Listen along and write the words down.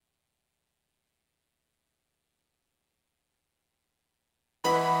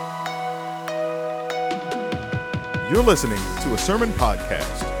You're listening to a sermon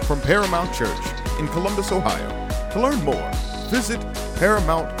podcast from Paramount Church in Columbus, Ohio. To learn more, visit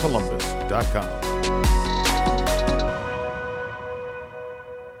ParamountColumbus.com.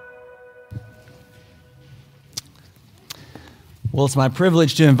 Well, it's my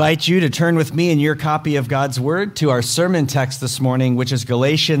privilege to invite you to turn with me in your copy of God's Word to our sermon text this morning, which is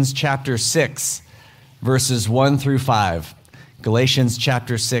Galatians chapter 6, verses 1 through 5. Galatians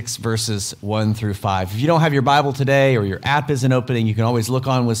chapter 6, verses 1 through 5. If you don't have your Bible today or your app isn't opening, you can always look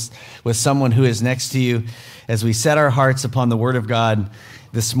on with someone who is next to you as we set our hearts upon the Word of God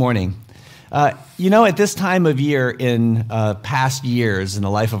this morning. At this time of year in past years in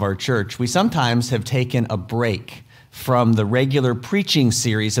the life of our church, we sometimes have taken a break from the regular preaching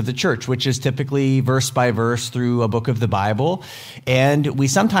series of the church, which is typically verse by verse through a book of the Bible. And we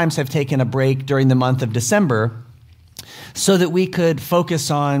sometimes have taken a break during the month of December so that we could focus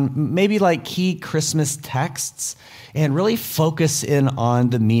on maybe like key Christmas texts and really focus in on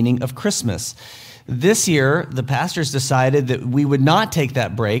the meaning of Christmas. This year, the pastors decided that we would not take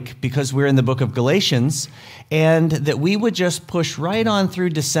that break because we're in the book of Galatians, and that we would just push right on through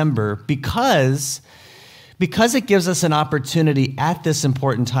December because it gives us an opportunity at this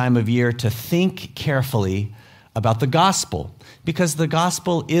important time of year to think carefully about the gospel, because the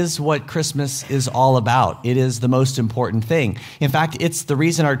gospel is what Christmas is all about. It is the most important thing. In fact, it's the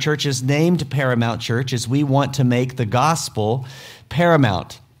reason our church is named Paramount Church, is we want to make the gospel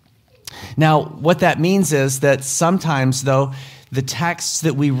paramount. Now, what that means is that sometimes, though, the texts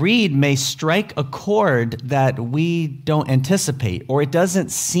that we read may strike a chord that we don't anticipate, or it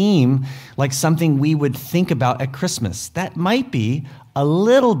doesn't seem like something we would think about at Christmas. That might be a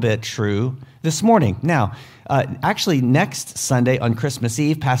little bit true this morning. Now, actually, next Sunday on Christmas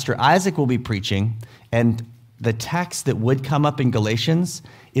Eve, Pastor Isaac will be preaching, and the text that would come up in Galatians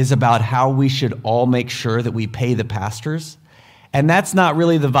is about how we should all make sure that we pay the pastors. And that's not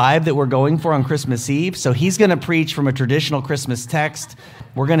really the vibe that we're going for on Christmas Eve. So he's going to preach from a traditional Christmas text.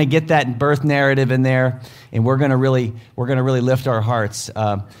 We're going to get that birth narrative in there, and we're going to really lift our hearts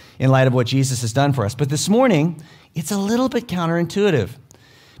in light of what Jesus has done for us. But this morning, it's a little bit counterintuitive,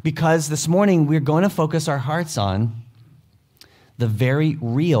 because this morning we're going to focus our hearts on the very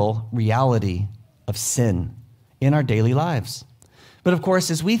real reality of sin in our daily lives. But of course,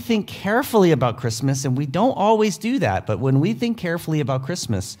 as we think carefully about Christmas, and we don't always do that, but when we think carefully about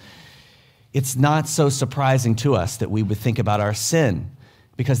Christmas, it's not so surprising to us that we would think about our sin,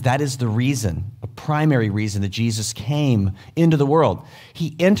 because that is the reason, a primary reason that Jesus came into the world.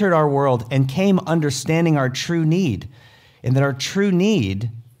 He entered our world and came understanding our true need, and that our true need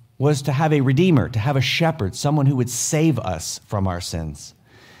was to have a redeemer, to have a shepherd, someone who would save us from our sins.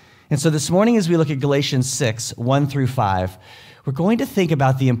 And so this morning, as we look at Galatians 6, 1 through 5, we're going to think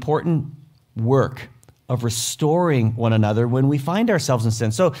about the important work of restoring one another when we find ourselves in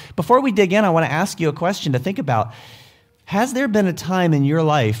sin. So before we dig in, I want to ask you a question to think about. Has there been a time in your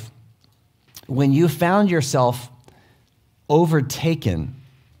life when you found yourself overtaken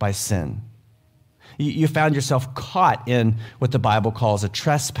by sin? You found yourself caught in what the Bible calls a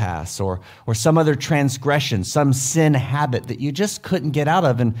trespass or some other transgression, some sin habit that you just couldn't get out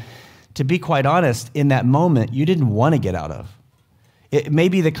of. And to be quite honest, in that moment, you didn't want to get out of. It may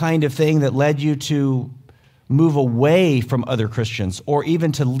be the kind of thing that led you to move away from other Christians, or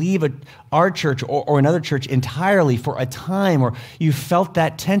even to leave our church or another church entirely for a time, or you felt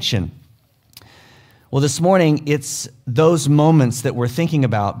that tension. Well, this morning, it's those moments that we're thinking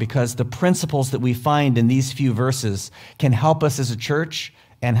about, because the principles that we find in these few verses can help us as a church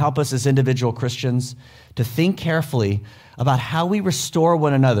and help us as individual Christians to think carefully about how we restore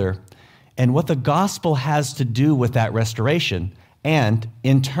one another and what the gospel has to do with that restoration. And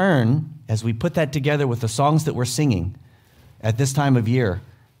in turn, as we put that together with the songs that we're singing at this time of year,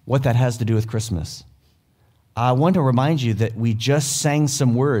 what that has to do with Christmas. I want to remind you that we just sang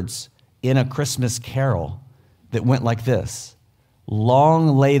some words in a Christmas carol that went like this: long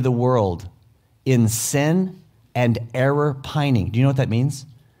lay the world in sin and error pining. Do you know what that means?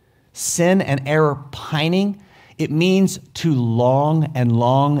 Sin and error pining. It means to long and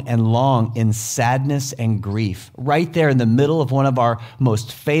long and long in sadness and grief. Right there in the middle of one of our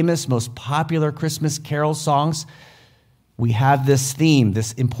most famous, most popular Christmas carol songs, we have this theme,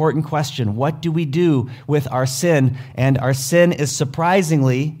 this important question: what do we do with our sin? And our sin is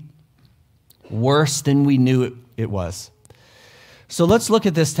surprisingly worse than we knew it was. So let's look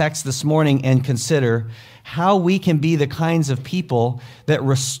at this text this morning and consider how we can be the kinds of people that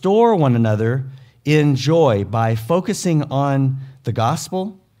restore one another in joy by focusing on the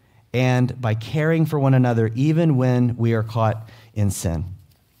gospel and by caring for one another even when we are caught in sin.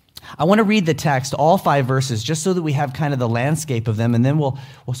 I want to read the text, all 5 verses, just so that we have kind of the landscape of them, and then we'll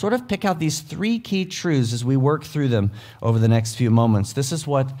sort of pick out these 3 key truths as we work through them over the next few moments. This is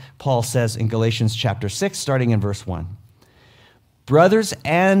what Paul says in Galatians chapter 6, starting in verse 1. Brothers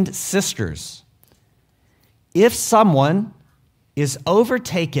and sisters, if someone is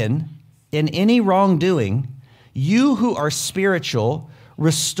overtaken in any wrongdoing, you who are spiritual,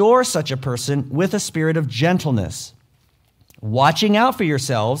 restore such a person with a spirit of gentleness, watching out for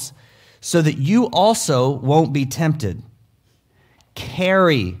yourselves so that you also won't be tempted.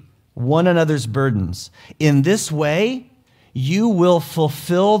 Carry one another's burdens. In this way, you will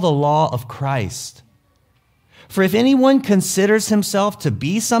fulfill the law of Christ. For if anyone considers himself to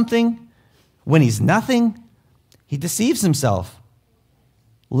be something when he's nothing, he deceives himself.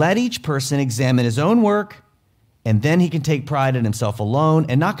 Let each person examine his own work, and then he can take pride in himself alone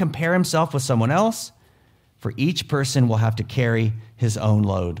and not compare himself with someone else, for each person will have to carry his own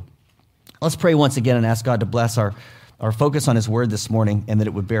load. Let's pray once again and ask God to bless our focus on his word this morning and that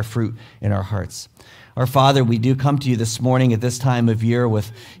it would bear fruit in our hearts. Our Father, we do come to you this morning at this time of year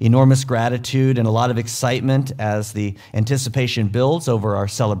with enormous gratitude and a lot of excitement as the anticipation builds over our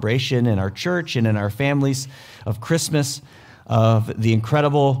celebration in our church and in our families of Christmas, of the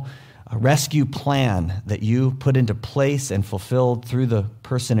incredible rescue plan that you put into place and fulfilled through the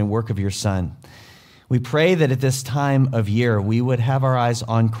person and work of your Son. We pray that at this time of year we would have our eyes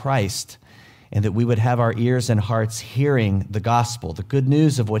on Christ and that we would have our ears and hearts hearing the gospel, the good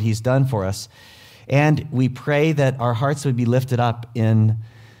news of what he's done for us. And we pray that our hearts would be lifted up in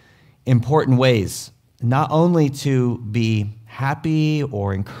important ways, not only to be happy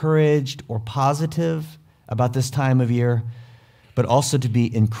or encouraged or positive about this time of year, but also to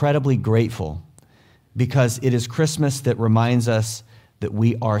be incredibly grateful because it is Christmas that reminds us that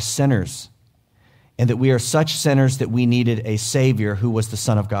we are sinners and that we are such sinners that we needed a Savior who was the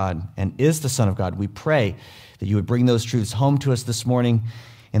Son of God and is the Son of God. We pray that you would bring those truths home to us this morning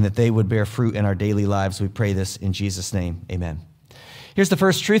and that they would bear fruit in our daily lives. We pray this in Jesus' name. Amen. Here's the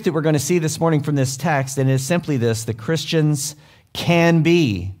first truth that we're going to see this morning from this text, and it is simply this: that Christians can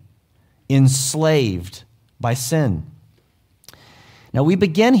be enslaved by sin. Now, we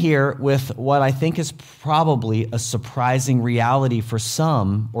begin here with what I think is probably a surprising reality for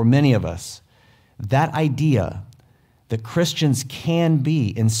some or many of us. That idea that Christians can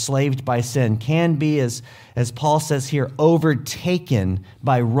be enslaved by sin, can be, as Paul says here, overtaken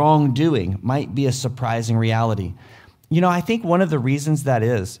by wrongdoing, might be a surprising reality. You know, I think one of the reasons that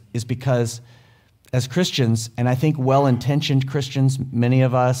is because as Christians, and I think well-intentioned Christians, many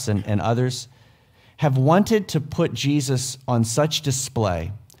of us and others, have wanted to put Jesus on such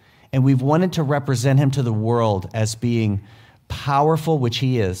display, and we've wanted to represent him to the world as being powerful, which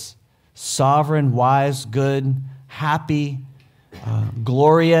he is, sovereign, wise, good, happy,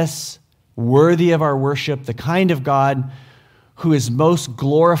 glorious, worthy of our worship, the kind of God who is most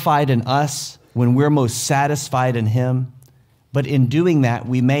glorified in us when we're most satisfied in him. But in doing that,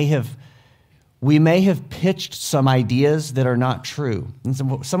 we may have pitched some ideas that are not true.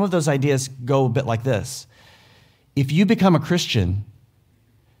 And some of those ideas go a bit like this. If you become a Christian,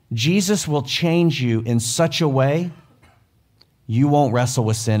 Jesus will change you in such a way you won't wrestle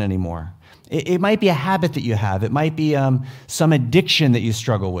with sin anymore. It might be a habit that you have. It might be some addiction that you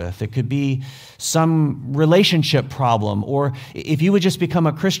struggle with. It could be some relationship problem. Or if you would just become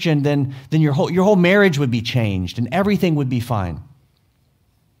a Christian, then your whole marriage would be changed and everything would be fine.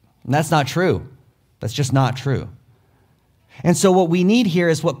 And that's not true. That's just not true. And so what we need here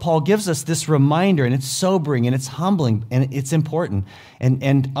is what Paul gives us, this reminder, and it's sobering and it's humbling and it's important.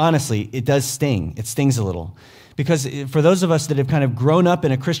 And honestly, it does sting. It stings a little. Because for those of us that have kind of grown up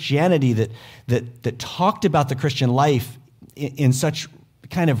in a Christianity that talked about the Christian life in such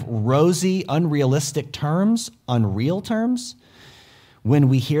kind of rosy, unrealistic terms, unreal terms, when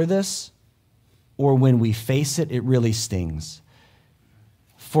we hear this or when we face it, it really stings.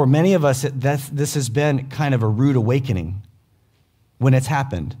 For many of us, this has been kind of a rude awakening when it's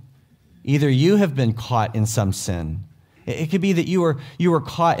happened. Either you have been caught in some sin. It could be that you were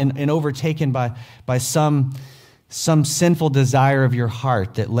caught and overtaken by some sinful desire of your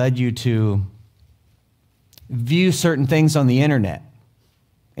heart that led you to view certain things on the internet,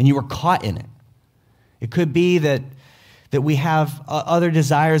 and you were caught in it. It could be that we have other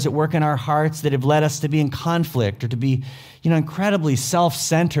desires at work in our hearts that have led us to be in conflict or to be, incredibly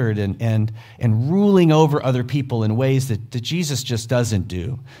self-centered and ruling over other people in ways that Jesus just doesn't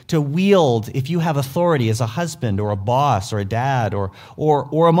do. To wield, if you have authority as a husband or a boss or a dad or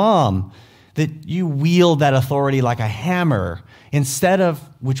a mom, that you wield that authority like a hammer instead of,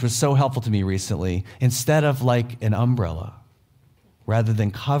 which was so helpful to me recently, instead of like an umbrella, rather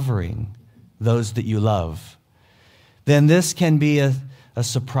than covering those that you love, then this can be a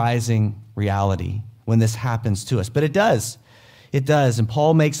surprising reality when this happens to us. But it does. It does. And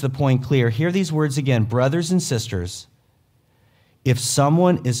Paul makes the point clear. Hear these words again. Brothers and sisters, if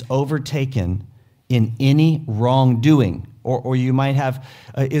someone is overtaken in any wrongdoing, or you might have,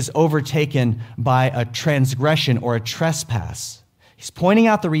 is overtaken by a transgression or a trespass, he's pointing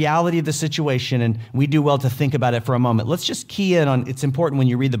out the reality of the situation, and we do well to think about it for a moment. Let's just key in on, it's important when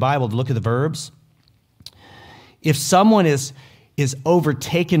you read the Bible to look at the verbs. If someone is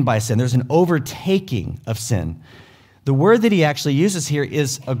overtaken by sin, there's an overtaking of sin. The word that he actually uses here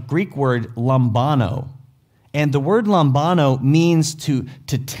is a Greek word, lambano. And the word lambano means to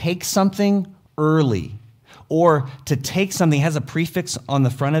take something early, or to take something, has a prefix on the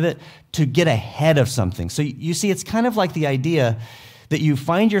front of it, to get ahead of something. So you see, it's kind of like the idea that you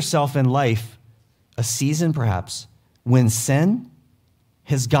find yourself in life, a season perhaps, when sin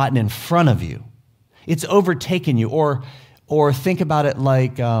has gotten in front of you. It's overtaken you. Or think about it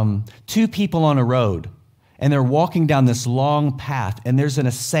like two people on a road, and they're walking down this long path, and there's an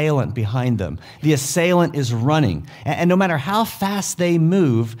assailant behind them. The assailant is running, and no matter how fast they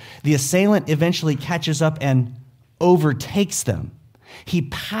move, the assailant eventually catches up and overtakes them. He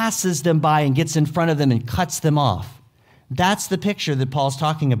passes them by and gets in front of them and cuts them off. That's the picture that Paul's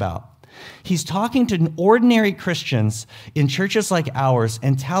talking about. He's talking to ordinary Christians in churches like ours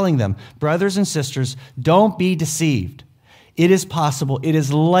and telling them, brothers and sisters, don't be deceived. It is possible, it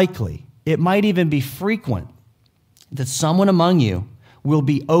is likely, it might even be frequent that someone among you will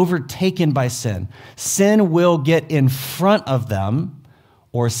be overtaken by sin. Sin will get in front of them,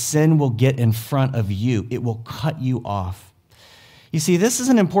 or sin will get in front of you. It will cut you off. You see, this is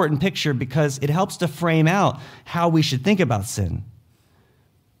an important picture because it helps to frame out how we should think about sin.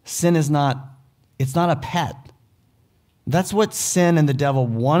 Sin is not a pet. That's what sin and the devil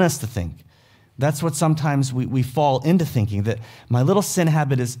want us to think. That's what sometimes we fall into thinking, that my little sin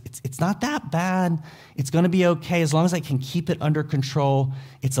habit is, it's not that bad. It's going to be okay as long as I can keep it under control.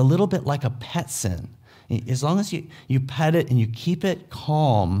 It's a little bit like a pet sin. As long as you pet it and you keep it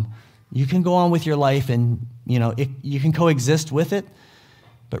calm, you can go on with your life and you can coexist with it.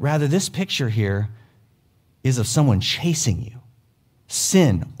 But rather, this picture here is of someone chasing you.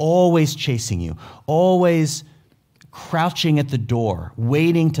 Sin, always chasing you, always crouching at the door,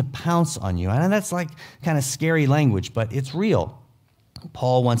 waiting to pounce on you. And that's like kind of scary language, but it's real.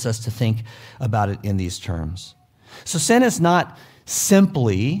 Paul wants us to think about it in these terms. So sin is not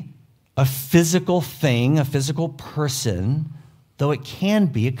simply a physical thing, a physical person, though it can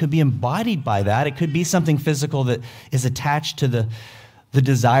be. It could be embodied by that. It could be something physical that is attached to the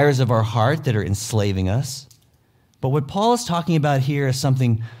desires of our heart that are enslaving us. But what Paul is talking about here is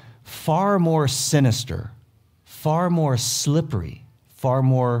something far more sinister, far more slippery, far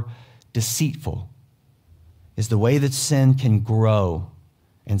more deceitful, is the way that sin can grow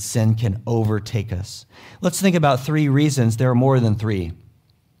and sin can overtake us. Let's think about 3 reasons. There are more than 3.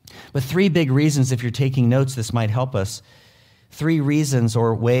 But 3 big reasons, if you're taking notes, this might help us. 3 reasons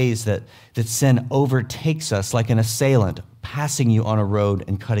or ways that sin overtakes us like an assailant passing you on a road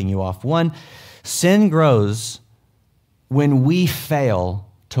and cutting you off. 1, sin grows when we fail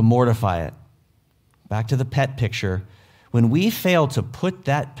to mortify it. Back to the pet picture. When we fail to put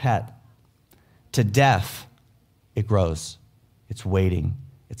that pet to death, it grows. It's waiting.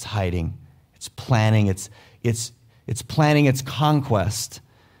 It's hiding. It's planning. It's planning its conquest.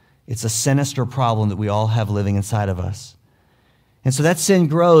 It's a sinister problem that we all have living inside of us. And so that sin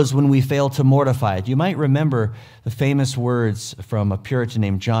grows when we fail to mortify it. You might remember the famous words from a Puritan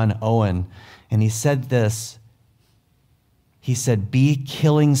named John Owen, and he said this. He said, "Be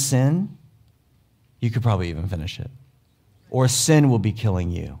killing sin." You could probably even finish it. Or sin will be killing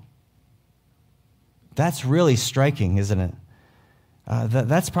you. That's really striking, isn't it?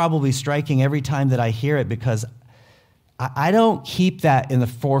 That's probably striking every time that I hear it, because I don't keep that in the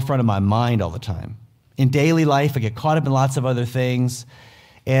forefront of my mind all the time. In daily life, I get caught up in lots of other things.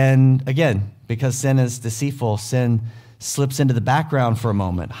 And again, because sin is deceitful, sin slips into the background for a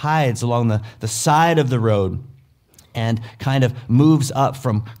moment, hides along the side of the road, and kind of moves up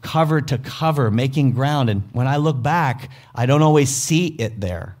from cover to cover, making ground. And when I look back, I don't always see it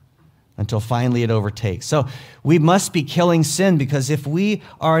there until finally it overtakes. So we must be killing sin, because if we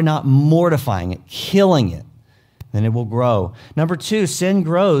are not mortifying it, killing it, then it will grow. Number 2, sin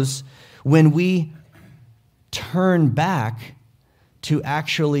grows when we turn back to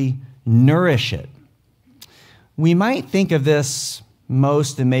actually nourish it. We might think of this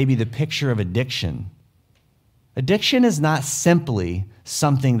most in maybe the picture of addiction. Addiction is not simply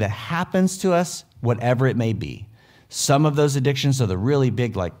something that happens to us, whatever it may be. Some of those addictions are the really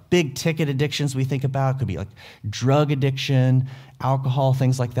big, big ticket addictions we think about. Could be like drug addiction, alcohol,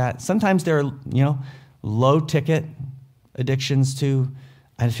 things like that. Sometimes there are, low ticket addictions too.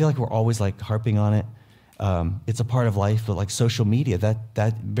 I feel like we're always harping on it. It's a part of life, but like social media,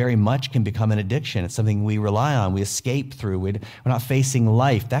 that very much can become an addiction. It's something we rely on, we escape through. We're not facing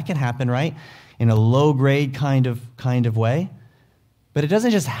life. That can happen, right? In a low grade kind of way. But it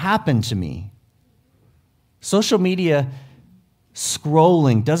doesn't just happen to me. Social media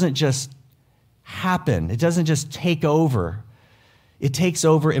scrolling doesn't just happen. It doesn't just take over. It takes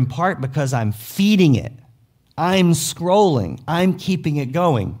over in part because I'm feeding it. I'm scrolling. I'm keeping it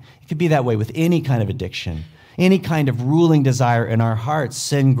going. It could be that way with any kind of addiction, any kind of ruling desire in our hearts.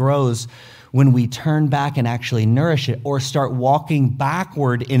 Sin grows when we turn back and actually nourish it or start walking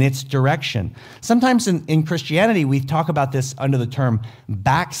backward in its direction. Sometimes in Christianity, we talk about this under the term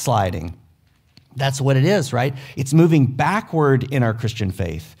backsliding. That's what it is, right? It's moving backward in our Christian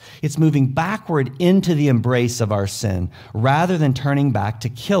faith. It's moving backward into the embrace of our sin. Rather than turning back to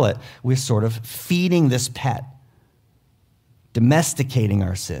kill it, we're sort of feeding this pet, domesticating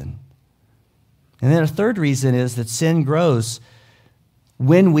our sin. And then a third reason is that sin grows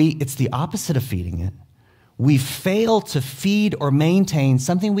when it's the opposite of feeding it. We fail to feed or maintain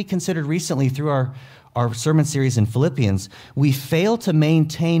something we considered recently through our sermon series in Philippians. We fail to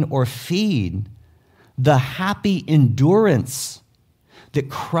maintain or feed the happy endurance that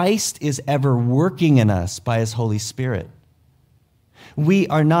Christ is ever working in us by his Holy Spirit. We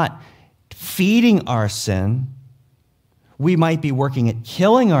are not feeding our sin. We might be working at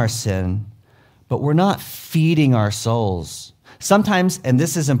killing our sin, but we're not feeding our souls. Sometimes, and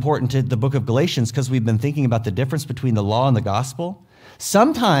this is important to the book of Galatians because we've been thinking about the difference between the law and the gospel.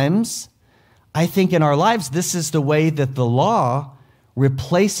 Sometimes, I think in our lives, this is the way that the law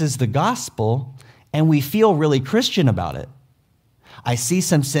replaces the gospel, and we feel really Christian about it. I see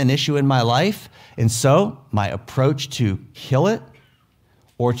some sin issue in my life, and so my approach to kill it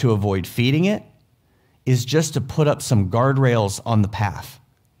or to avoid feeding it is just to put up some guardrails on the path.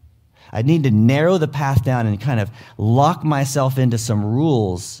 I need to narrow the path down and kind of lock myself into some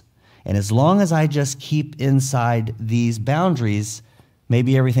rules. And as long as I just keep inside these boundaries,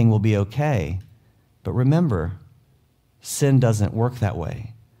 maybe everything will be okay. But remember, sin doesn't work that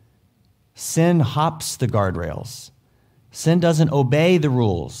way. Sin hops the guardrails. Sin doesn't obey the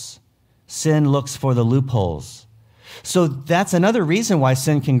rules. Sin looks for the loopholes. So that's another reason why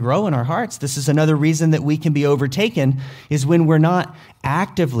sin can grow in our hearts. This is another reason that we can be overtaken, is when we're not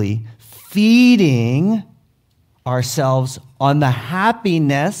actively feeding ourselves on the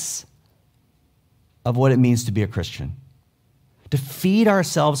happiness of what it means to be a Christian. To feed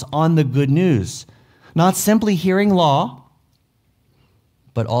ourselves on the good news. Not simply hearing law,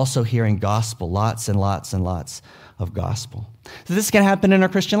 but also hearing gospel. Lots and lots and lots of gospel. So this can happen in our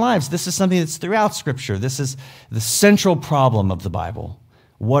Christian lives. This is something that's throughout Scripture. This is the central problem of the Bible.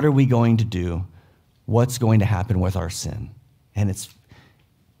 What are we going to do? What's going to happen with our sin? And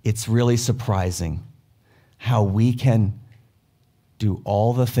it's really surprising how we can do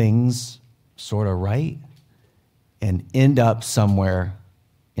all the things sort of right and end up somewhere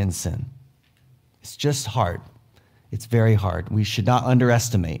in sin. It's just hard. It's very hard. We should not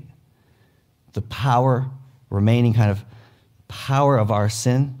underestimate the remaining kind of power of our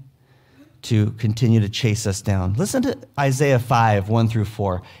sin to continue to chase us down. Listen to Isaiah 5, 1 through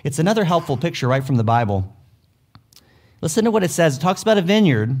 4. It's another helpful picture right from the Bible. Listen to what it says. It talks about a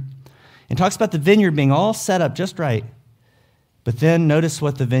vineyard, and talks about the vineyard being all set up just right. But then notice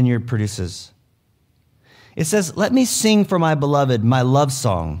what the vineyard produces. It says, "Let me sing for my beloved my love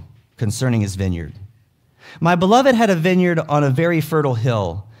song concerning his vineyard. My beloved had a vineyard on a very fertile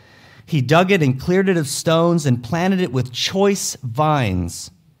hill. He dug it and cleared it of stones and planted it with choice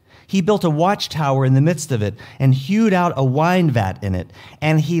vines. He built a watchtower in the midst of it and hewed out a wine vat in it.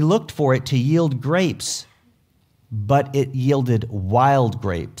 And he looked for it to yield grapes, but it yielded wild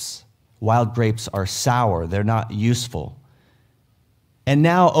grapes." Wild grapes are sour. They're not useful. "And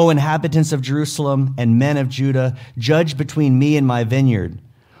now, O inhabitants of Jerusalem and men of Judah, judge between me and my vineyard.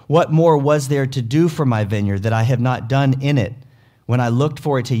 What more was there to do for my vineyard that I have not done in it? When I looked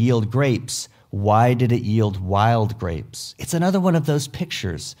for it to yield grapes, why did it yield wild grapes?" It's another one of those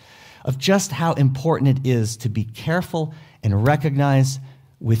pictures of just how important it is to be careful and recognize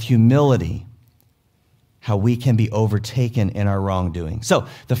with humility how we can be overtaken in our wrongdoing. So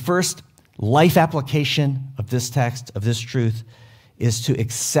the first life application of this text, of this truth, is to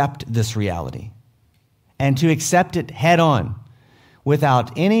accept this reality and to accept it head on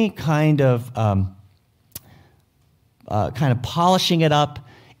without any kind of polishing it up,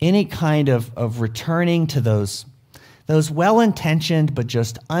 any kind of returning to those those well-intentioned but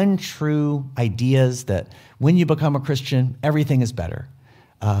just untrue ideas that when you become a Christian, everything is better.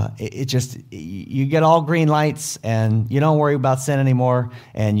 You get all green lights and you don't worry about sin anymore,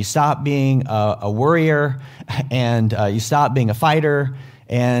 and you stop being a worrier, and you stop being a fighter,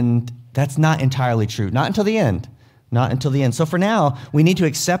 and that's not entirely true. Not until the end. Not until the end. So for now, we need to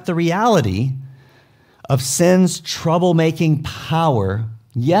accept the reality of sin's troublemaking power,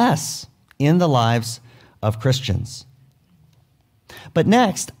 yes, in the lives of Christians. But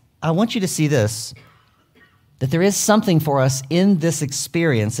next, I want you to see this, that there is something for us in this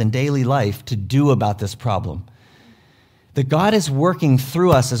experience in daily life to do about this problem. That God is working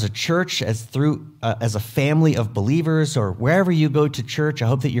through us as a church, as a family of believers, or wherever you go to church. I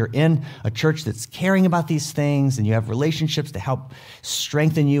hope that you're in a church that's caring about these things and you have relationships to help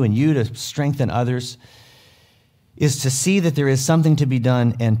strengthen you and you to strengthen others, is to see that there is something to be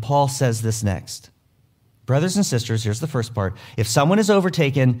done. And Paul says this next. Brothers and sisters, here's the first part. If someone is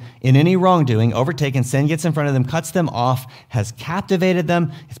overtaken in any wrongdoing, sin gets in front of them, cuts them off, has captivated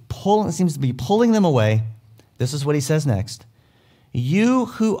them, seems to be pulling them away. This is what he says next. You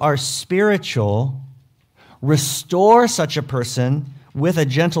who are spiritual, restore such a person with a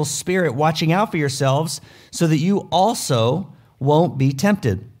gentle spirit, watching out for yourselves, so that you also won't be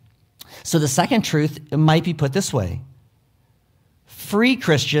tempted. So the second truth might be put this way. Free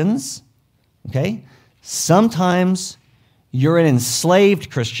Christians, okay? Sometimes you're an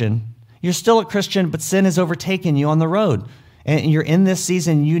enslaved Christian. You're still a Christian, but sin has overtaken you on the road. And you're in this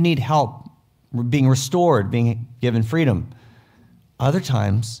season, you need help being restored, being given freedom. Other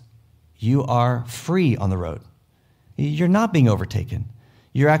times, you are free on the road. You're not being overtaken.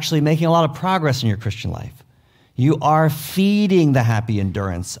 You're actually making a lot of progress in your Christian life. You are feeding the happy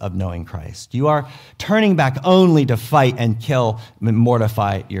endurance of knowing Christ. You are turning back only to fight and kill and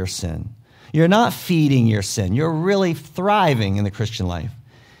mortify your sin. You're not feeding your sin. You're really thriving in the Christian life.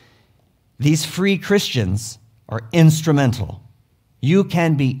 These free Christians are instrumental. You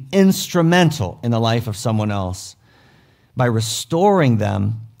can be instrumental in the life of someone else by restoring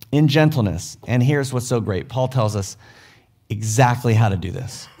them in gentleness. And here's what's so great. Paul tells us exactly how to do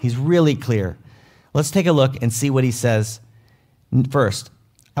this. He's really clear. Let's take a look and see what he says. First,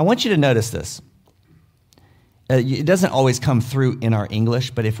 I want you to notice this. It doesn't always come through in our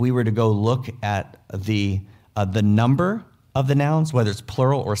English, but if we were to go look at the number of the nouns, whether it's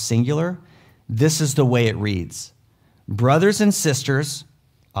plural or singular, this is the way it reads. Brothers and sisters,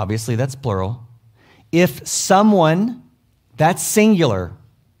 obviously that's plural. If someone, that's singular,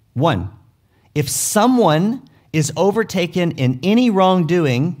 one. If someone is overtaken in any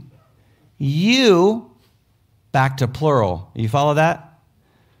wrongdoing, you, back to plural. You follow that?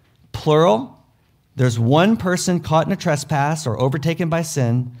 Plural. There's one person caught in a trespass or overtaken by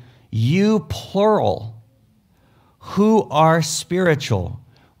sin. You, plural, who are spiritual,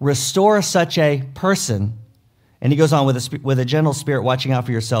 restore such a person. And he goes on with a gentle spirit, watching out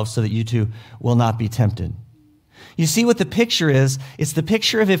for yourselves so that you too will not be tempted. You see what the picture is? It's the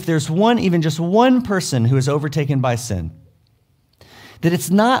picture of if there's even just one person who is overtaken by sin, that it's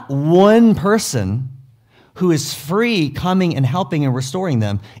not one person who is free coming and helping and restoring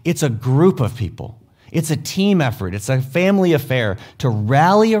them. It's a group of people. It's a team effort. It's a family affair to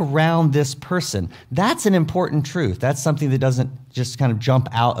rally around this person. That's an important truth. That's something that doesn't just kind of jump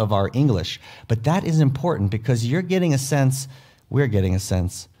out of our English. But that is important because we're getting a sense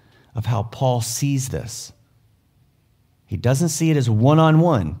of how Paul sees this. He doesn't see it as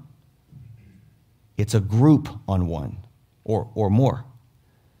one-on-one. It's a group on one or more.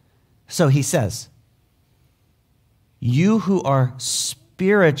 So he says, you who are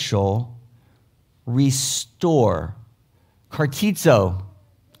spiritual, restore. Kartizo,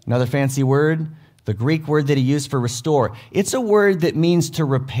 another fancy word, the Greek word that he used for restore. It's a word that means to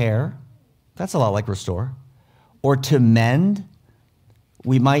repair. That's a lot like restore. Or to mend.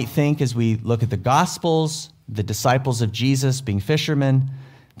 We might think as we look at the Gospels, the disciples of Jesus being fishermen,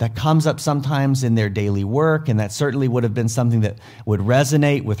 that comes up sometimes in their daily work, and that certainly would have been something that would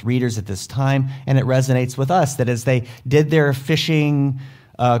resonate with readers at this time, and it resonates with us, that as they did their fishing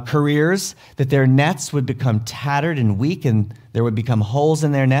careers, that their nets would become tattered and weak, and there would become holes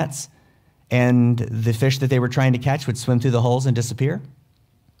in their nets, and the fish that they were trying to catch would swim through the holes and disappear.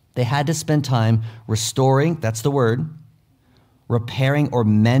 They had to spend time restoring, that's the word, repairing or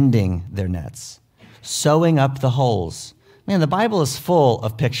mending their nets, sewing up the holes. Man, the Bible is full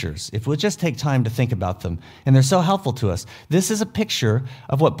of pictures, if we'll just take time to think about them, and they're so helpful to us. This is a picture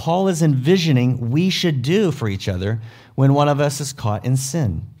of what Paul is envisioning we should do for each other when one of us is caught in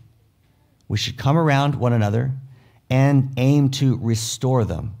sin. We should come around one another and aim to restore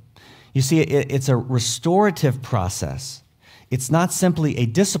them. You see, it's a restorative process. It's not simply a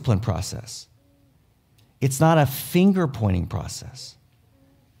discipline process. It's not a finger-pointing process.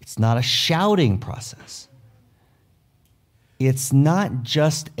 It's not a shouting process. It's not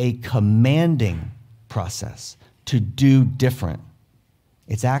just a commanding process to do different.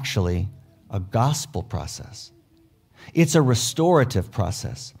 It's actually a gospel process. It's a restorative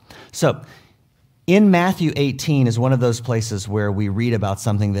process. So, in Matthew 18 is one of those places where we read about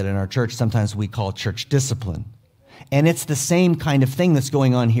something that in our church sometimes we call church discipline. And it's the same kind of thing that's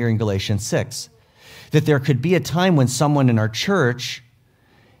going on here in Galatians 6. That there could be a time when someone in our church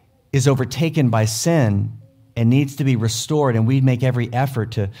is overtaken by sin and needs to be restored, and we make every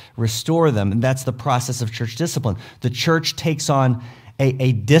effort to restore them. And that's the process of church discipline. The church takes on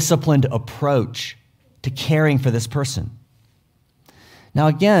a disciplined approach to caring for this person. Now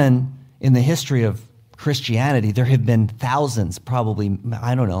again, in the history of Christianity, there have been thousands, probably,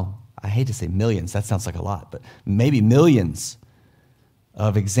 I don't know, I hate to say millions, that sounds like a lot, but maybe millions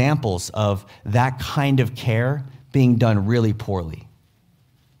of examples of that kind of care being done really poorly,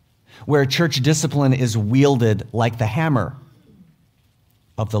 where church discipline is wielded like the hammer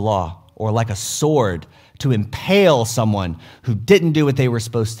of the law or like a sword to impale someone who didn't do what they were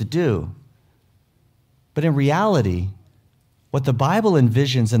supposed to do. But in reality, what the Bible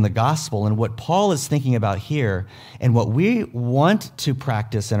envisions in the gospel and what Paul is thinking about here and what we want to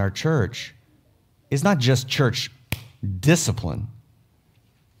practice in our church is not just church discipline,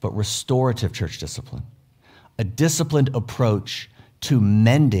 but restorative church discipline, a disciplined approach to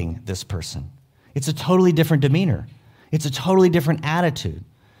mending this person. It's a totally different demeanor. It's a totally different attitude.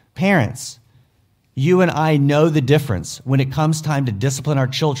 Parents, you and I know the difference when it comes time to discipline our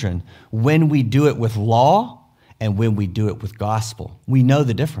children, when we do it with law and when we do it with gospel. We know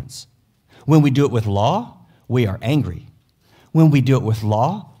the difference. When we do it with law, we are angry. When we do it with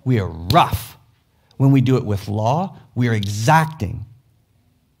law, we are rough. When we do it with law, we are exacting.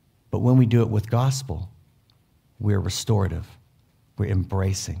 But when we do it with gospel, we're restorative. We're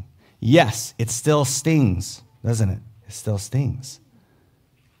embracing. Yes, it still stings, doesn't it? It still stings.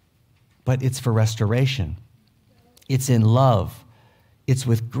 But it's for restoration. It's in love. It's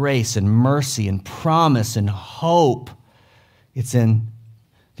with grace and mercy and promise and hope. It's in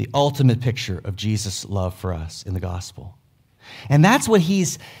the ultimate picture of Jesus' love for us in the gospel. And that's what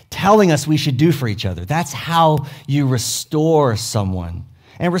he's telling us we should do for each other. That's how you restore someone.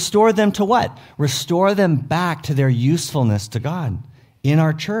 And restore them to what? Restore them back to their usefulness to God in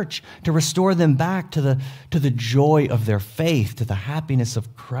our church, to restore them back to the joy of their faith, to the happiness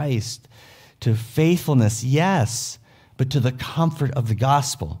of Christ, to faithfulness, yes, but to the comfort of the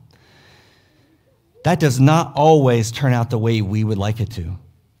gospel. That does not always turn out the way we would like it to,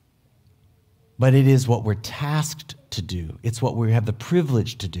 but it is what we're tasked to do. It's what we have the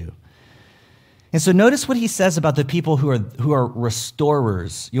privilege to do. And so notice what he says about the people who are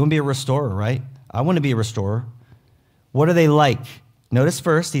restorers. You want to be a restorer, right? I want to be a restorer. What are they like? Notice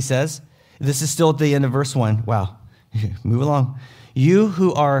first, he says, this is still at the end of verse 1. Wow, move along. You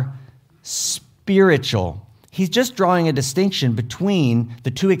who are spiritual. He's just drawing a distinction between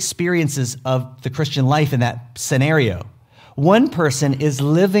the two experiences of the Christian life in that scenario. One Christian is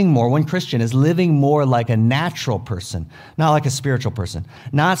living more like a natural person, not like a spiritual person.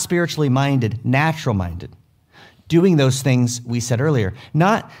 Not spiritually minded, natural minded. Doing those things we said earlier.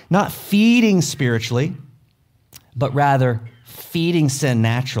 Not feeding spiritually, but rather feeding sin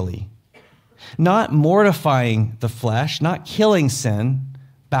naturally. Not mortifying the flesh, not killing sin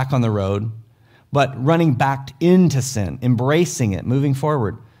back on the road, but running back into sin, embracing it, moving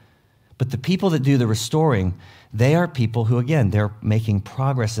forward. But the people that do the restoring, they are people who, again, they're making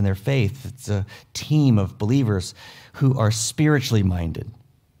progress in their faith. It's a team of believers who are spiritually minded.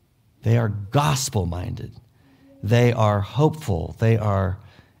 They are gospel minded. They are hopeful. They are,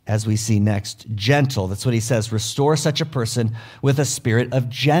 as we see next, gentle. That's what he says. Restore such a person with a spirit of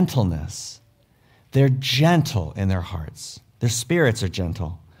gentleness. They're gentle in their hearts. Their spirits are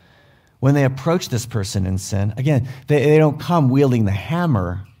gentle. When they approach this person in sin, again, they don't come wielding the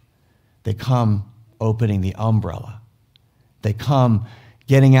hammer. They come opening the umbrella. They come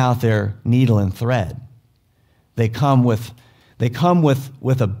getting out their needle and thread. They come with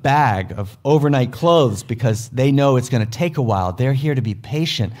a bag of overnight clothes because they know it's going to take a while. They're here to be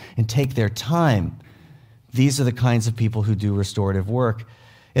patient and take their time. These are the kinds of people who do restorative work.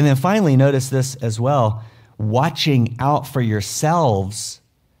 And then finally, notice this as well, watching out for yourselves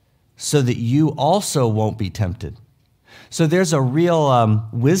so that you also won't be tempted. So there's a real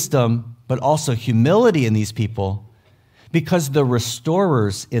wisdom, but also humility in these people because the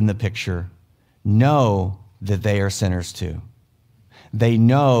restorers in the picture know that they are sinners too. they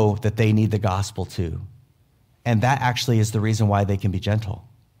know that they need the gospel too. And that actually is the reason why they can be gentle,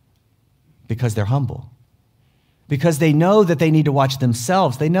 because they're humble. Because they know that they need to watch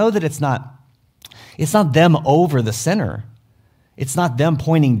themselves. They know that it's not them over the sinner. It's not them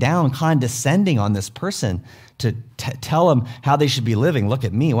pointing down, condescending on this person to tell them how they should be living. Look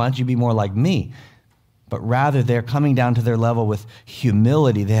at me. Why don't you be more like me? But rather, they're coming down to their level with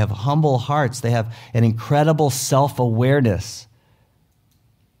humility. They have humble hearts. They have an incredible self-awareness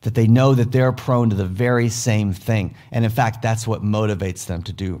that they know that they're prone to the very same thing. And in fact, that's what motivates them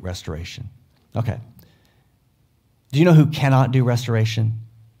to do restoration. Okay. Do you know who cannot do restoration?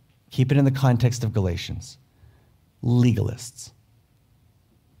 Keep it in the context of Galatians. Legalists.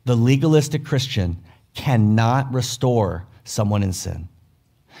 The legalistic Christian cannot restore someone in sin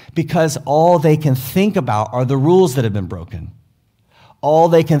because all they can think about are the rules that have been broken. All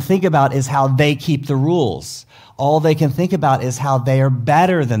they can think about is how they keep the rules. All they can think about is how they are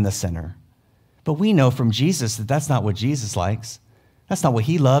better than the sinner. But we know from Jesus that that's not what Jesus likes. That's not what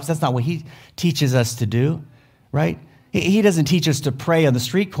he loves. That's not what he teaches us to do, right? He doesn't teach us to pray on the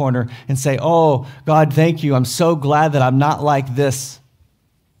street corner and say, oh, God, thank you. I'm so glad that I'm not like this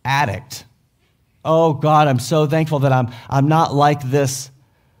addict. Oh, God, I'm so thankful that I'm not like this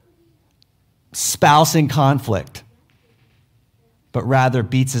spouse in conflict. But rather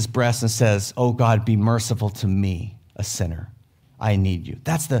beats his breast and says, oh, God, be merciful to me, a sinner. I need you.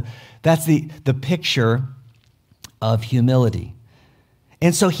 That's the picture of humility.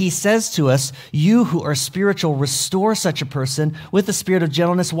 And so he says to us, you who are spiritual, restore such a person with the spirit of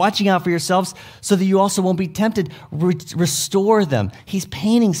gentleness, watching out for yourselves so that you also won't be tempted. Restore them. He's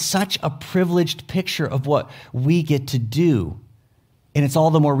painting such a privileged picture of what we get to do. And it's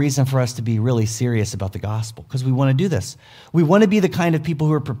all the more reason for us to be really serious about the gospel because we want to do this. We want to be the kind of people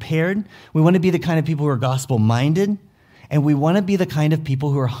who are prepared. We want to be the kind of people who are gospel-minded. And we want to be the kind of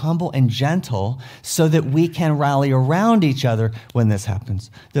people who are humble and gentle so that we can rally around each other when this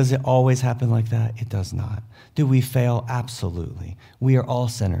happens. Does it always happen like that? It does not. Do we fail? Absolutely. We are all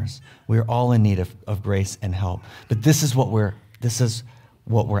sinners. We are all in need of grace and help. But this is what we're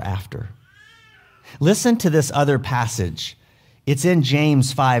after. Listen to this other passage. It's in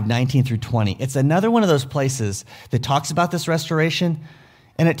James 5, 19 through 20. It's another one of those places that talks about this restoration,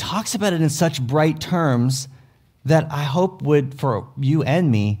 and it talks about it in such bright terms that I hope would, for you and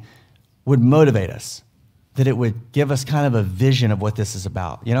me, would motivate us, that it would give us kind of a vision of what this is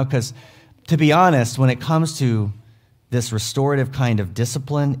about. You know, because to be honest, when it comes to this restorative kind of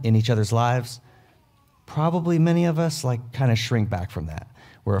discipline in each other's lives, probably many of us kind of shrink back from that.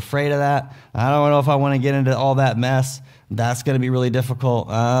 We're afraid of that. I don't know if I want to get into all that mess. That's going to be really difficult.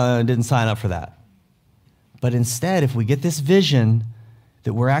 I didn't sign up for that. But instead, if we get this vision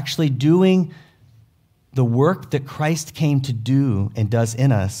that we're actually doing the work that Christ came to do and does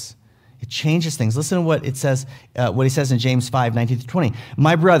in us, it changes things. Listen to what it says, what he says in James 5, 19 through 20.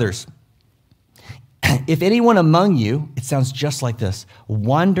 My brothers, if anyone among you, it sounds just like this,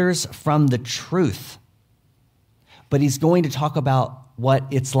 wanders from the truth, but he's going to talk about what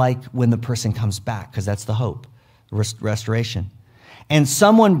it's like when the person comes back, because that's the hope, restoration. And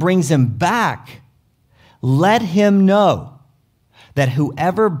someone brings him back, let him know that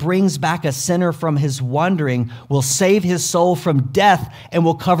whoever brings back a sinner from his wandering will save his soul from death and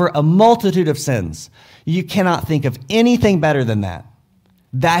will cover a multitude of sins. You cannot think of anything better than that.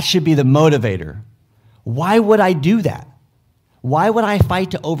 That should be the motivator. Why would I do that? Why would I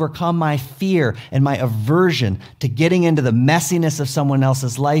fight to overcome my fear and my aversion to getting into the messiness of someone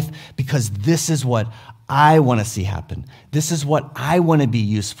else's life? Because this is what I want to see happen. This is what I want to be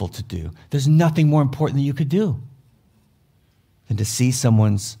useful to do. There's nothing more important that you could do than to see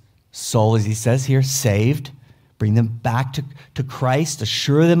someone's soul, as he says here, saved, bring them back to Christ,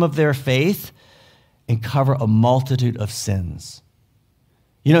 assure them of their faith, and cover a multitude of sins.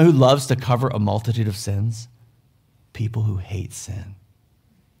 You know who loves to cover a multitude of sins? People who hate sin.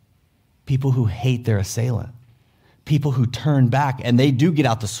 People who hate their assailant. People who turn back, and they do get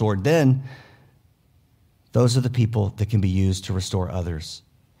out the sword then. Those are the people that can be used to restore others.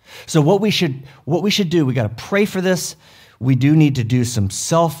 So what we should do, we got to pray for this. We do need to do some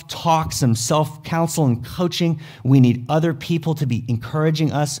self-talk, some self-counsel and coaching. We need other people to be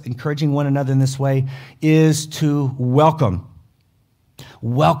encouraging us, encouraging one another in this way, is to welcome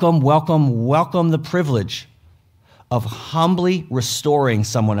the privilege of humbly restoring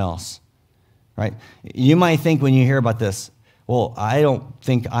someone else, right? You might think when you hear about this, well, I don't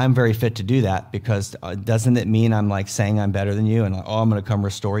think I'm very fit to do that because doesn't it mean I'm saying I'm better than you and I'm going to come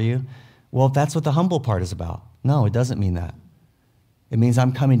restore you? Well, that's what the humble part is about. No, it doesn't mean that. It means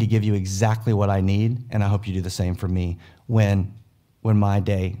I'm coming to give you exactly what I need, and I hope you do the same for me when when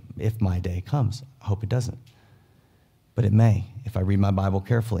if my day comes. I hope it doesn't. But it may, if I read my Bible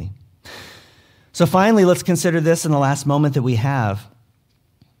carefully. So finally, let's consider this in the last moment that we have.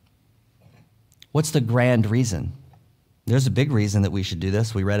 What's the grand reason? There's a big reason that we should do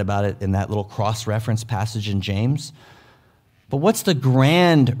this. We read about it in that little cross-reference passage in James. But what's the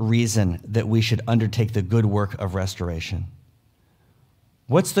grand reason that we should undertake the good work of restoration?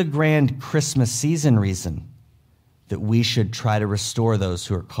 What's the grand Christmas season reason that we should try to restore those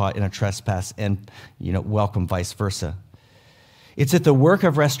who are caught in a trespass and, welcome vice versa? It's that the work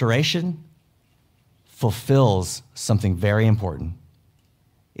of restoration fulfills something very important.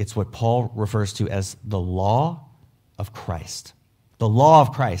 It's what Paul refers to as the law of Christ. The law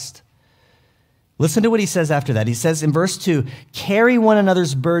of Christ. Listen to what he says after that. He says in verse 2, carry one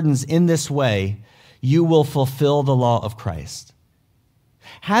another's burdens in this way, you will fulfill the law of Christ.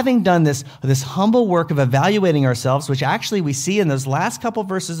 Having done this humble work of evaluating ourselves, which actually we see in those last couple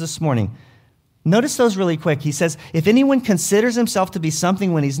verses this morning, notice those really quick. He says, if anyone considers himself to be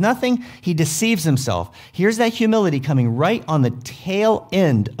something when he's nothing, he deceives himself. Here's that humility coming right on the tail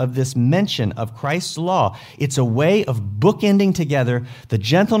end of this mention of Christ's law. It's a way of bookending together the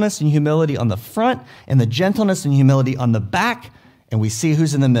gentleness and humility on the front and the gentleness and humility on the back, and we see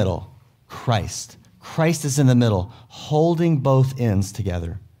who's in the middle. Christ. Christ is in the middle, holding both ends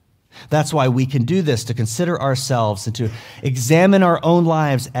together. That's why we can do this, to consider ourselves and to examine our own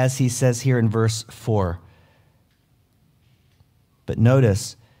lives, as he says here in verse 4. But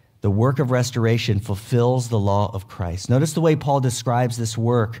notice, the work of restoration fulfills the law of Christ. Notice the way Paul describes this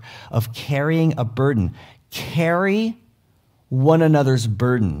work of carrying a burden. Carry one another's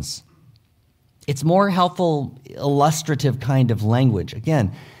burdens. It's more helpful, illustrative kind of language.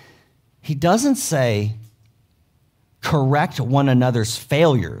 Again, he doesn't say correct one another's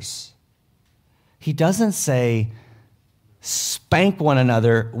failures. He doesn't say spank one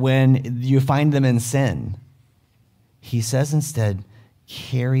another when you find them in sin. He says instead,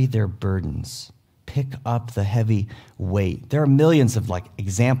 carry their burdens. Pick up the heavy weight. There are millions of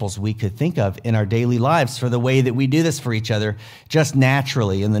examples we could think of in our daily lives for the way that we do this for each other just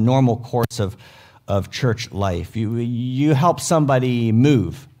naturally in the normal course of church life. You help somebody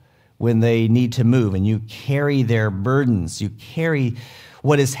move when they need to move, and you carry their burdens. You carry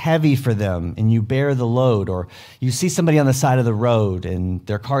what is heavy for them, and you bear the load. Or you see somebody on the side of the road, and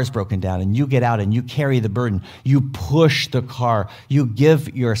their car's broken down, and you get out and you carry the burden. You push the car. You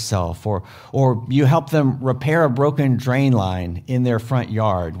give yourself. Or you help them repair a broken drain line in their front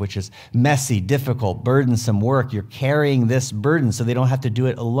yard, which is messy, difficult, burdensome work. You're carrying this burden so they don't have to do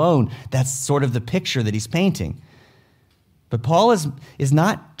it alone. That's sort of the picture that he's painting. But Paul is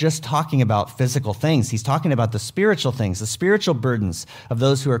not just talking about physical things. He's talking about the spiritual things, the spiritual burdens of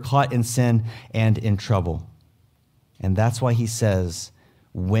those who are caught in sin and in trouble. And that's why he says,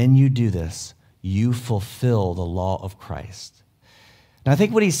 when you do this, you fulfill the law of Christ. Now, I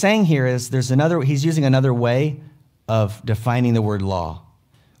think what he's saying here is he's using another way of defining the word law.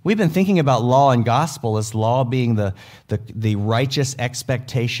 We've been thinking about law and gospel as law being the righteous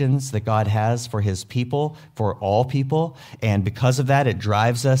expectations that God has for his people, for all people. And because of that, it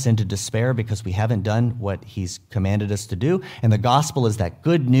drives us into despair because we haven't done what he's commanded us to do. And the gospel is that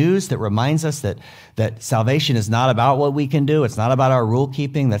good news that reminds us that salvation is not about what we can do. It's not about our rule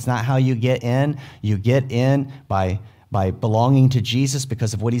keeping. That's not how you get in. You get in by belonging to Jesus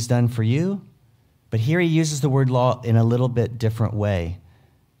because of what he's done for you. But here he uses the word law in a little bit different way.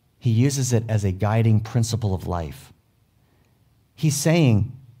 He uses it as a guiding principle of life. He's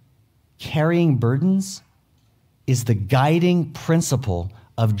saying carrying burdens is the guiding principle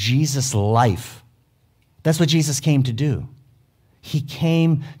of Jesus' life. That's what Jesus came to do. He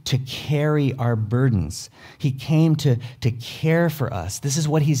came to carry our burdens. He came to care for us. This is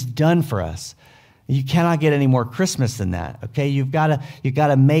what he's done for us. You cannot get any more Christmas than that, okay? You've got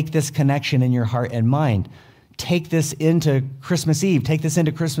to make this connection in your heart and mind. Take this into Christmas Eve. Take this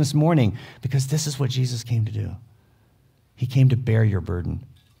into Christmas morning, because this is what Jesus came to do. He came to bear your burden.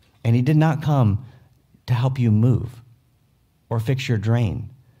 And he did not come to help you move or fix your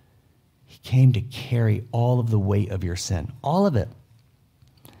drain. He came to carry all of the weight of your sin, all of it.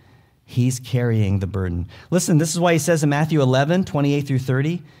 He's carrying the burden. Listen, this is why he says in Matthew 11, 28 through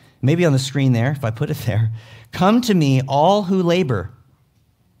 30, maybe on the screen there, if I put it there, come to me, all who labor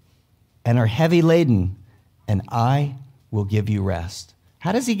and are heavy laden, and I will give you rest.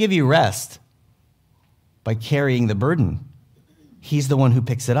 How does he give you rest? By carrying the burden. He's the one who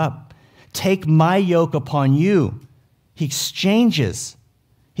picks it up. Take my yoke upon you. He exchanges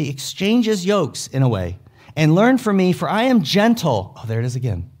yokes in a way. And learn from me, for I am gentle. Oh, there it is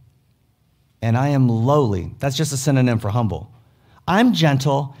again. And I am lowly. That's just a synonym for humble. I'm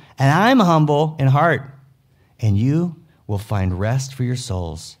gentle and I'm humble in heart, and you will find rest for your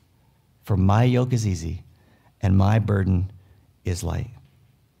souls. For my yoke is easy and my burden is light.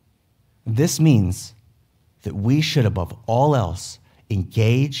 This means that we should, above all else,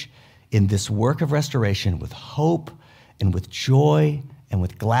 engage in this work of restoration with hope and with joy and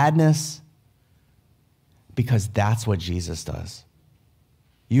with gladness, because that's what Jesus does.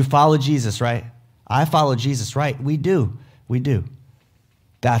 You follow Jesus, right? I follow Jesus, right? We do.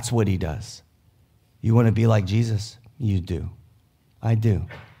 That's what he does. You want to be like Jesus? You do. I do.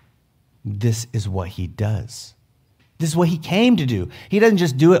 This is what he does. This is what he came to do. He doesn't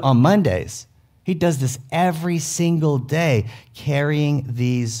just do it on Mondays. He does this every single day, carrying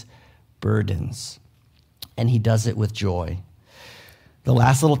these burdens. And he does it with joy. The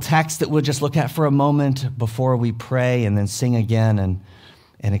last little text that we'll just look at for a moment before we pray and then sing again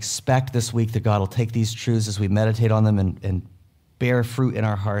and expect this week that God will take these truths as we meditate on them and bear fruit in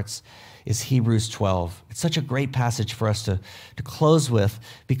our hearts is Hebrews 12. It's such a great passage for us to close with,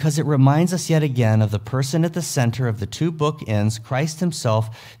 because it reminds us yet again of the person at the center of the two bookends, Christ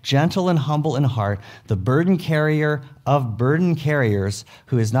himself, gentle and humble in heart, the burden carrier of burden carriers,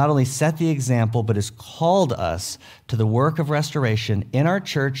 who has not only set the example, but has called us to the work of restoration in our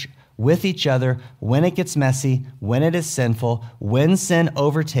church, with each other, when it gets messy, when it is sinful, when sin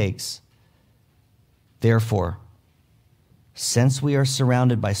overtakes. Therefore, since we are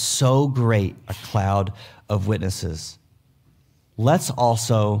surrounded by so great a cloud of witnesses, let's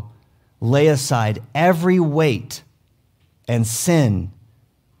also lay aside every weight and sin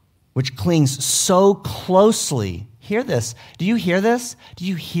which clings so closely. Hear this. Do you hear this? Do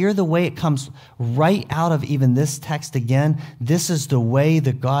you hear the way it comes right out of even this text again? This is the way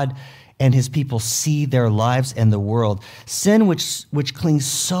that God and his people see their lives and the world. Sin which clings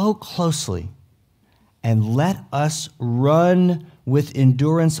so closely. And let us run with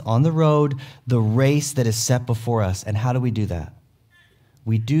endurance on the road the race that is set before us. And how do we do that?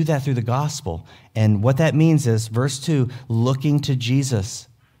 We do that through the gospel. And what that means is, verse 2, looking to Jesus,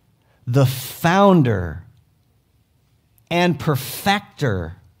 the founder and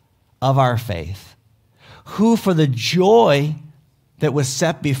perfecter of our faith, who for the joy that was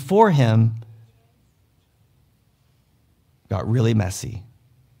set before him got really messy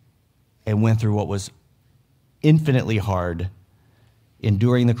and went through what was infinitely hard,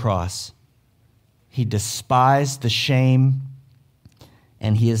 enduring the cross. He despised the shame,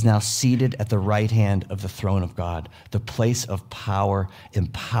 and he is now seated at the right hand of the throne of God, the place of power,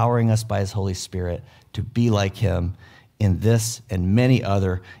 empowering us by his Holy Spirit to be like him in this and many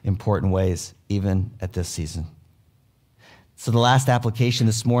other important ways, even at this season. So the last application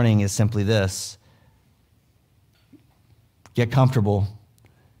this morning is simply this: get comfortable.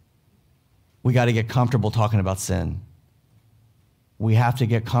 We got to get comfortable talking about sin. We have to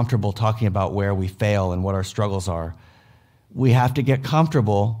get comfortable talking about where we fail and what our struggles are. We have to get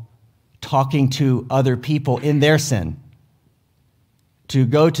comfortable talking to other people in their sin, to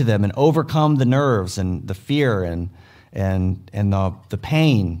go to them and overcome the nerves and the fear and the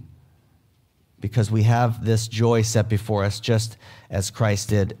pain, because we have this joy set before us, just as Christ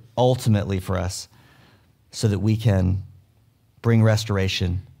did ultimately for us, so that we can bring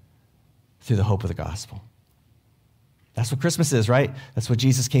restoration through the hope of the gospel. That's what Christmas is, right? That's what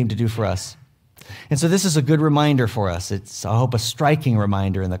Jesus came to do for us. And so this is a good reminder for us. It's, I hope, a striking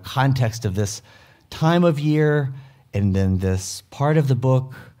reminder in the context of this time of year and then this part of the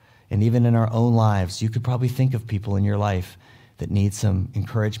book, and even in our own lives. You could probably think of people in your life that need some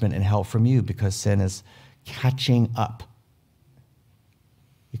encouragement and help from you because sin is catching up.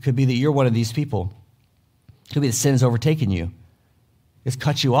 It could be that you're one of these people. It could be that sin has overtaken you. It's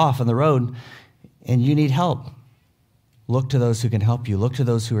cut you off on the road, and you need help. Look to those who can help you. Look to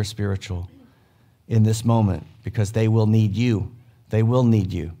those who are spiritual in this moment, because they will need you. They will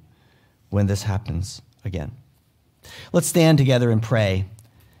need you when this happens again. Let's stand together and pray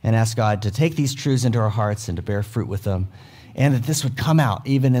and ask God to take these truths into our hearts and to bear fruit with them, and that this would come out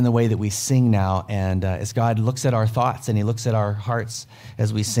even in the way that we sing now. And as God looks at our thoughts and he looks at our hearts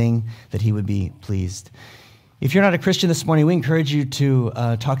as we sing, that he would be pleased. If you're not a Christian this morning, we encourage you to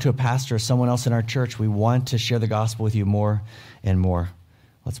talk to a pastor or someone else in our church. We want to share the gospel with you more and more.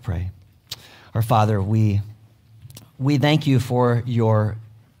 Let's pray. Our Father, we thank you for your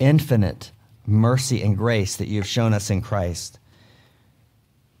infinite mercy and grace that you have shown us in Christ.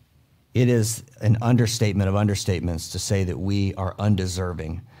 It is an understatement of understatements to say that we are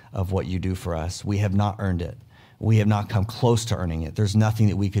undeserving of what you do for us. We have not earned it. We have not come close to earning it. There's nothing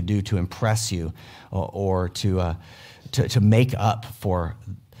that we could do to impress you or to make up for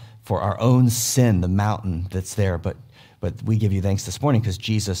our own sin, the mountain that's there. But But we give you thanks this morning because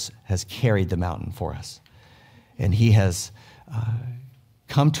Jesus has carried the mountain for us. And he has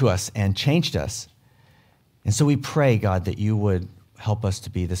come to us and changed us. And so we pray, God, that you would help us to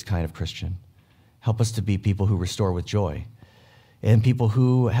be this kind of Christian. Help us to be people who restore with joy and people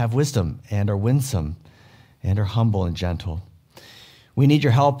who have wisdom and are winsome and are humble and gentle. We need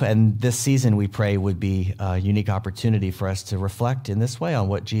your help, and this season, we pray, would be a unique opportunity for us to reflect in this way on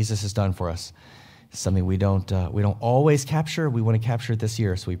what Jesus has done for us. It's something we don't always capture. We want to capture it this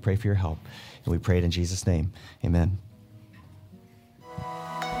year, so we pray for your help, and we pray it in Jesus' name. Amen.